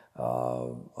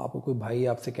आपको कोई भाई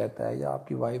आपसे कहता है या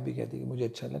आपकी वाइफ भी कहती है कि मुझे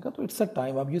अच्छा लगा, तो इट्स अ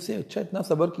टाइम. आप यू से अच्छा इतना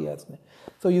सब्र किया इसने,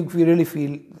 so you really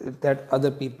feel that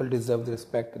other people deserve the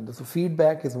respect. So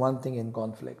feedback is one thing in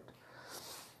conflict.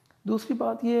 दूसरी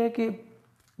बात यह है कि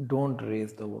डोंट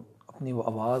रेज द वो, अपनी वो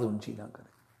आवाज़ ऊंची ना करें.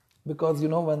 बिकॉज यू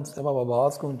नो वंस जब आप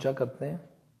आवाज़ को ऊंचा करते हैं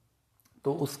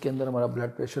तो उसके अंदर हमारा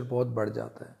ब्लड प्रेशर बहुत बढ़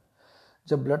जाता है.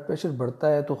 जब ब्लड प्रेशर बढ़ता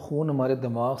है तो खून हमारे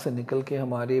दिमाग से निकल के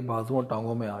हमारे बाजुओं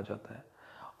टांगों में आ जाता है,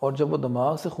 और जब वो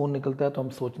दिमाग से खून निकलता है तो हम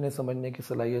सोचने समझने की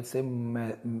सलाहियत से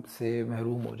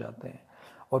महरूम हो जाते हैं,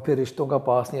 और फिर रिश्तों का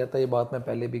पास नहीं आता. ये बात मैं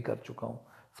पहले भी कर चुका हूँ.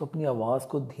 सो अपनी आवाज़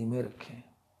को धीमे रखें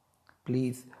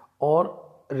प्लीज़.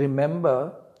 और रिमेंबर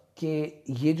कि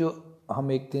ये जो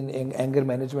हम एक दिन एंगर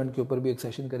मैनेजमेंट के ऊपर भी एक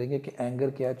सेशन करेंगे कि एंगर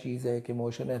क्या चीज़ है, कि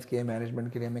इमोशन है, इसके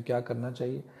मैनेजमेंट के लिए हमें क्या करना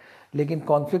चाहिए. लेकिन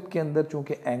कॉन्फ्लिक्ट के अंदर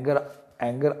चूँकि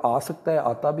एंगर आ सकता है,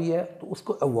 आता भी है, तो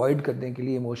उसको अवॉइड करने के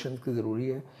लिए इमोशंस की ज़रूरी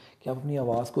है कि आप अपनी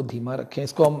आवाज़ को धीमा रखें.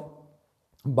 इसको हम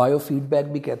बायो फीडबैक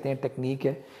भी कहते हैं. टेक्निक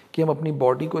है कि हम अपनी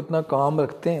बॉडी को इतना काम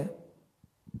रखते हैं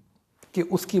कि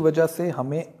उसकी वजह से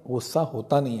हमें गुस्सा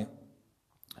होता नहीं है.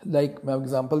 लाइक मैं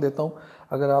एग्जांपल देता हूँ,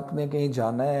 अगर आपने कहीं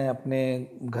जाना है, अपने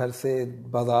घर से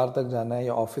बाज़ार तक जाना है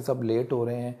या ऑफिस अब लेट हो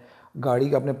रहे हैं, गाड़ी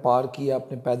का आपने पार्क किया,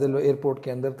 अपने पैदल एयरपोर्ट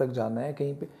के अंदर तक जाना है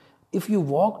कहीं पे, if you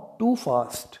walk too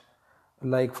fast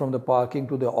like from the parking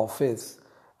to the office,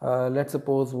 let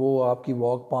suppose वो आपकी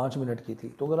वॉक 5 मिनट की थी,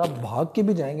 तो अगर आप भाग के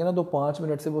भी जाएंगे ना तो 5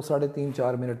 मिनट से वो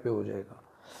 3.5-4 मिनट पे हो जाएगा.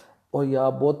 और या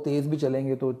आप बहुत तेज़ भी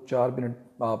चलेंगे तो 4 मिनट,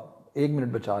 आप 1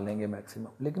 मिनट बचा लेंगे मैक्सिमम.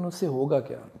 लेकिन उससे होगा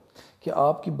क्या कि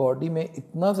आपकी बॉडी में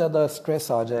इतना ज़्यादा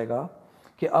स्ट्रेस आ जाएगा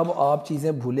कि अब आप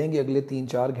चीज़ें भूलेंगे अगले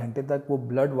 3-4 घंटे तक. वो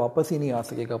ब्लड वापस ही नहीं आ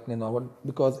सकेगा अपने नॉर्मल,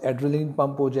 बिकॉज एड्रेनलिन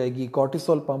पंप हो जाएगी,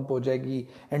 कॉर्टिसोल पंप हो जाएगी,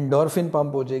 एंडोर्फिन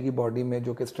पंप हो जाएगी बॉडी में,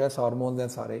 जो कि स्ट्रेस हार्मोन्स हैं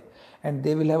सारे, and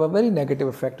they will have a very negative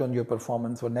effect on your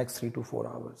performance for next 3 to 4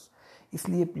 hours.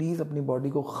 इसलिए प्लीज़ अपनी बॉडी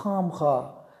को खाम खा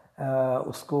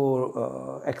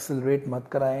उसको एक्सेलरेट मत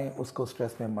कराएं, उसको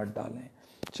स्ट्रेस में मत डालें.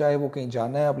 चाहे वो कहीं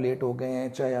जाना है, आप लेट हो गए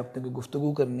हैं, चाहे आपने कोई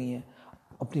गुफ्तगू करनी है,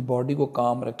 अपनी बॉडी को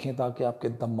काम रखें ताकि आपके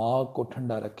दिमाग को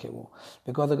ठंडा रखे वो,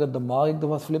 बिकॉज अगर दिमाग एक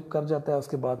दफ़ा फ्लिप कर जाता है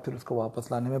उसके बाद फिर उसको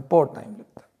वापस लाने में बहुत टाइम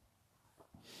लगता है.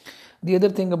 The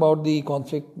other thing about the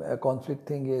conflict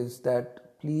thing is that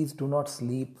please do not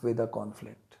sleep with a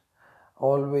conflict.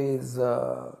 Always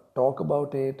talk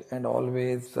about it and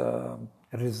always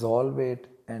resolve it.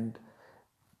 And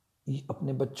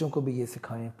अपने बच्चों को भी ये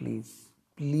सिखाएं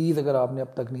प्लीज़ अगर आपने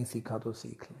अब तक नहीं सीखा तो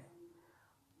सीख लें.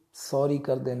 सॉरी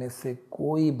कर देने से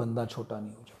कोई बंदा छोटा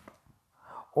नहीं हो जाता.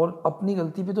 और अपनी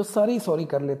गलती पे तो सारे ही सॉरी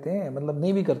कर लेते हैं, मतलब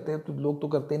नहीं भी करते तो लोग तो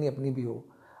करते नहीं, अपनी भी हो.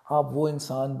 आप वो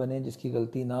इंसान बने जिसकी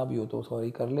गलती ना भी हो तो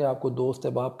सॉरी कर ले. आपको दोस्त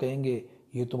है बाप कहेंगे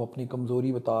ये तुम अपनी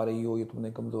कमज़ोरी बता रही हो, ये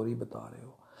तुमने कमज़ोरी बता रहे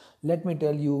हो. लेट मी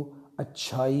टेल यू,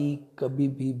 अच्छाई कभी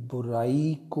भी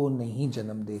बुराई को नहीं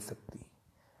जन्म दे सकती.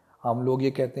 हम लोग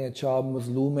ये कहते हैं अच्छा आप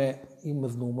मज़लूम है, ये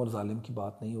मज़लूम और जालिम की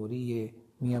बात नहीं हो रही, ये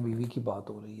मियाँ बीवी की बात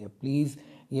हो रही है. प्लीज़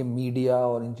ये मीडिया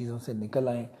और इन चीज़ों से निकल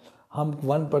आएँ. हम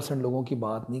 1% लोगों की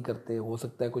बात नहीं करते, हो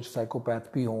सकता है कुछ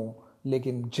साइकोपैथ भी हों,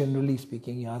 लेकिन जनरली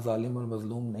स्पीकिंग यहाँ जालिम और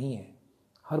मज़लूम नहीं है.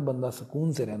 हर बंदा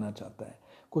सुकून से रहना चाहता है.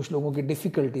 कुछ लोगों की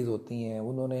डिफ़िकल्टीज़ होती हैं,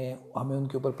 हमें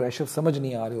उनके ऊपर प्रेशर समझ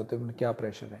नहीं आ रहे होते उन्हें क्या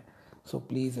प्रेशर है. So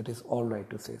please it is all right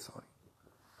to से sorry.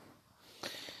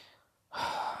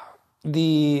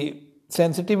 The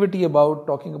sensitivity about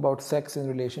talking about sex in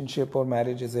relationship or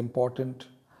marriage is important.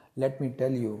 Let me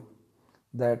tell you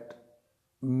that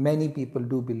many people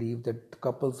do believe that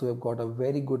couples who have got a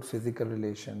very good physical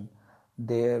relation,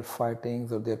 their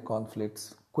fightings or their conflicts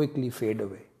quickly fade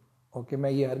away. Okay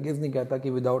मैं ये हरगिज़ नहीं कहता कि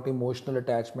without emotional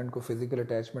attachment को physical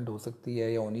attachment हो सकती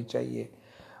है या होनी चाहिए,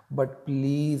 but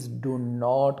please do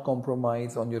not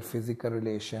compromise on your physical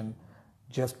relation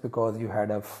just because you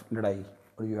had a ladai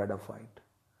or you had a fight.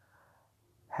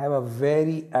 Have a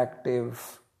very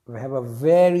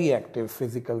active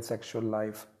physical sexual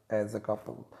life as a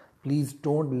couple. Please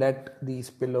don't let these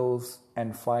pillows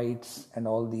and fights and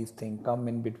all these things come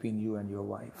in between you and your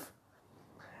wife,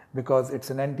 because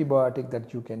it's an antibiotic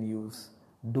that you can use.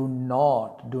 Do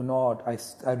not,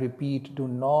 I repeat, do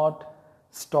not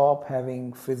stop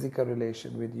having physical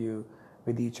relation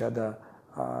with each other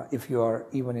if you are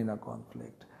even in a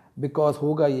conflict. Because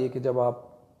होगा ये कि जब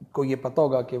आपको ये पता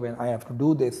होगा कि when I have to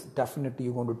do this, definitely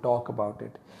you're going to talk about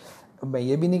it. मैं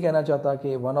ये भी नहीं कहना चाहता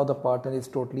कि one of the partner is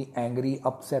totally angry,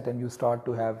 upset and you start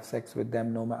to have sex with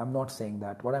them. No, I'm not saying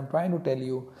that. What I'm trying to tell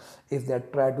you is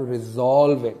that try to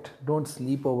resolve it. Don't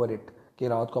sleep over it. कि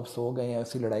रात को आप सो गए हैं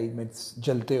उसी लड़ाई में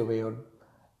जलते हुए और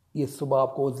ये सुबह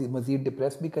आपको मज़ीद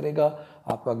डिप्रेस भी करेगा,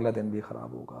 आपका अगला दिन भी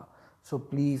ख़राब होगा. सो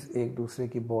प्लीज़ एक दूसरे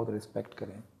की बहुत रिस्पेक्ट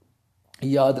करें.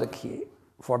 याद रखिए,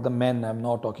 for the man, I am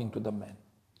not talking to the man,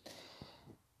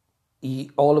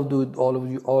 all of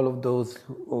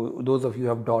those of you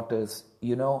have daughters,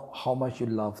 you know how much you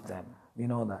love them, you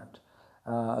know that.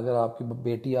 अगर आपकी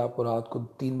बेटी आपको रात को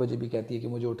 3 बजे भी कहती है कि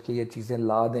मुझे उठ के ये चीज़ें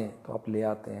ला दें तो आप ले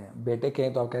आते हैं. बेटे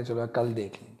कहें तो आप कहें चलो कल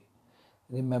देख लेंगे.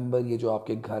 रिमेंबर, ये जो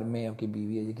आपके घर में आपकी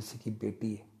बीवी है ये किसी की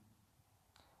बेटी है,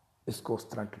 इसको उस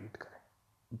तरह ट्रीट करें.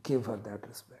 Give her that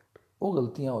respect. वो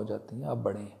गलतियाँ हो जाती हैं, आप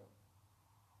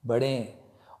बड़े हैं.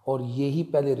 और यही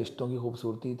पहले रिश्तों की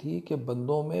खूबसूरती थी कि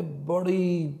बंदों में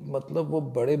बड़ी, मतलब वो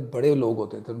बड़े बड़े लोग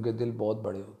होते थे, उनके दिल बहुत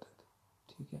बड़े होते थे.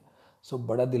 ठीक है, सो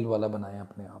बड़ा दिल वाला बनाएं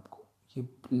अपने आप को. ये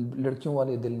लड़कियों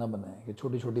वाले दिल ना बनाएं कि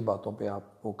छोटी छोटी बातों पे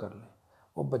आप वो कर लें.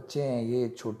 वो बच्चे हैं, ये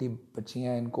छोटी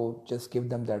बच्चियाँ, इनको just give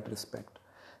them that respect.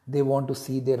 They want to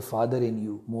see their father in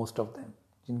you. Most of them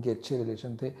जिनके अच्छे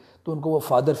रिलेशन थे तो उनको वो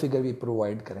फादर फिगर भी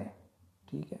प्रोवाइड करें.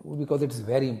 ठीक है, because it's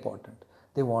very important.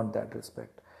 They want that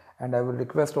respect. And I will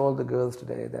request all the girls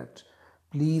today that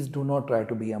please do not try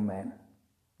to be a man.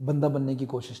 बंदा बनने की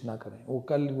कोशिश ना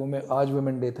करें. मैं आज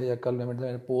वुमेन डे था या कल वुमेन डे,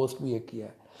 मैंने पोस्ट भी एक किया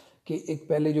है कि एक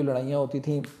पहले जो लड़ाइयाँ होती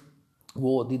थी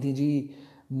वो होती थी जी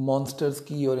मॉन्स्टर्स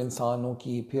की और इंसानों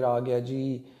की. फिर आ गया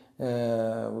जी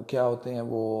क्या होते हैं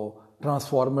वो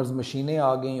ट्रांसफॉर्मर्स मशीनें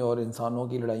आ गई और इंसानों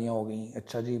की लड़ाइयाँ हो गई.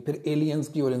 अच्छा जी, फिर एलियंस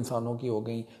की और इंसानों की हो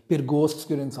गई, फिर गोस्ट्स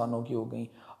की और इंसानों की हो गई.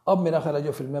 अब मेरा ख्याल है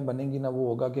जो फिल्में बनेंगी ना वो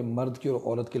होगा कि मर्द की और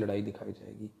औरत की लड़ाई दिखाई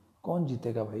जाएगी. कौन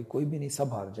जीतेगा भाई? कोई भी नहीं,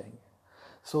 सब हार जाएंगे.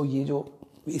 सो ये जो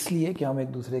इसलिए कि हम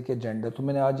एक दूसरे के जेंडर, तो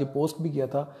मैंने आज ये पोस्ट भी किया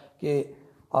था कि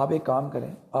आप एक काम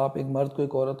करें, आप एक मर्द को,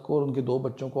 एक औरत को और उनके 2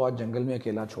 बच्चों को आज जंगल में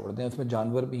अकेला छोड़ दें. उसमें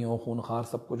जानवर भी हों, खूनखार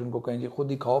सब कुछ. उनको कहेंगे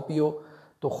खुद ही खाओ पियो,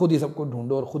 तो खुद ही सब कुछ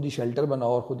ढूंढो और खुद ही शेल्टर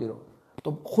बनाओ और खुद ही रहो,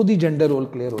 तो खुद ही जेंडर रोल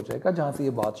क्लियर हो जाएगा. जहाँ से ये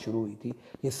बात शुरू हुई थी,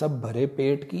 ये सब भरे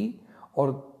पेट की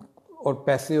और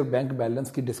पैसे और बैंक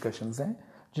बैलेंस की डिस्कशंस हैं.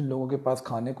 जिन लोगों के पास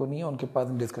खाने को नहीं है उनके पास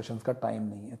इन डिस्कशंस का टाइम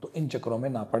नहीं है. तो इन चक्करों में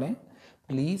ना पड़ें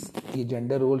प्लीज़. ये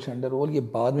जेंडर रोल ये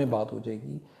बाद में बात हो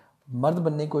जाएगी. मर्द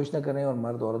बनने की कोशिश ना करें और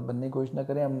मर्द औरत बनने की कोशिश ना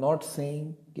करें. आई एम नॉट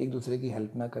सेइंग कि एक दूसरे की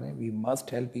हेल्प ना करें. We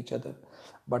must help each other.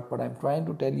 But what I am trying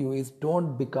to tell you is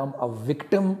don't become a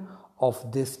victim of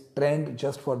this trend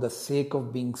just for the sake of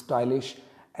being stylish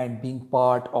and being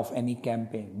part of any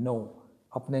campaign. No,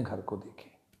 अपने घर को देखें.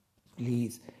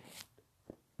 Please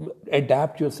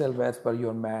adapt yourself as per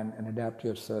your man and adapt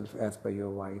yourself as per your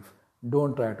wife.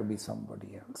 Don't try to be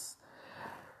somebody else.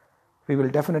 We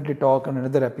will definitely talk on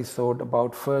another episode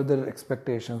about further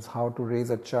expectations, how to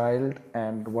raise a child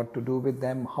and what to do with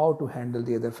them, how to handle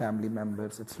the other family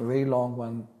members. It's a very long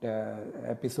one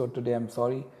episode today. I'm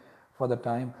sorry for the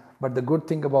time. But the good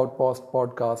thing about post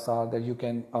podcasts are that you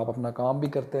can आप अपना काम भी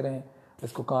करते रहें,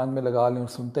 इसको कान में लगा लें और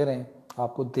सुनते रहें.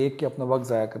 आपको देख के अपना वक्त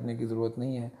ज़ाया करने की ज़रूरत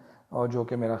नहीं है, और जो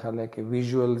कि मेरा ख्याल है कि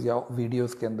विजुअल्स या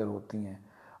वीडियोस के अंदर होती हैं.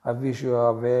 I wish you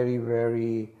a very,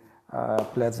 very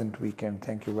pleasant weekend.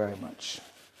 Thank you very much.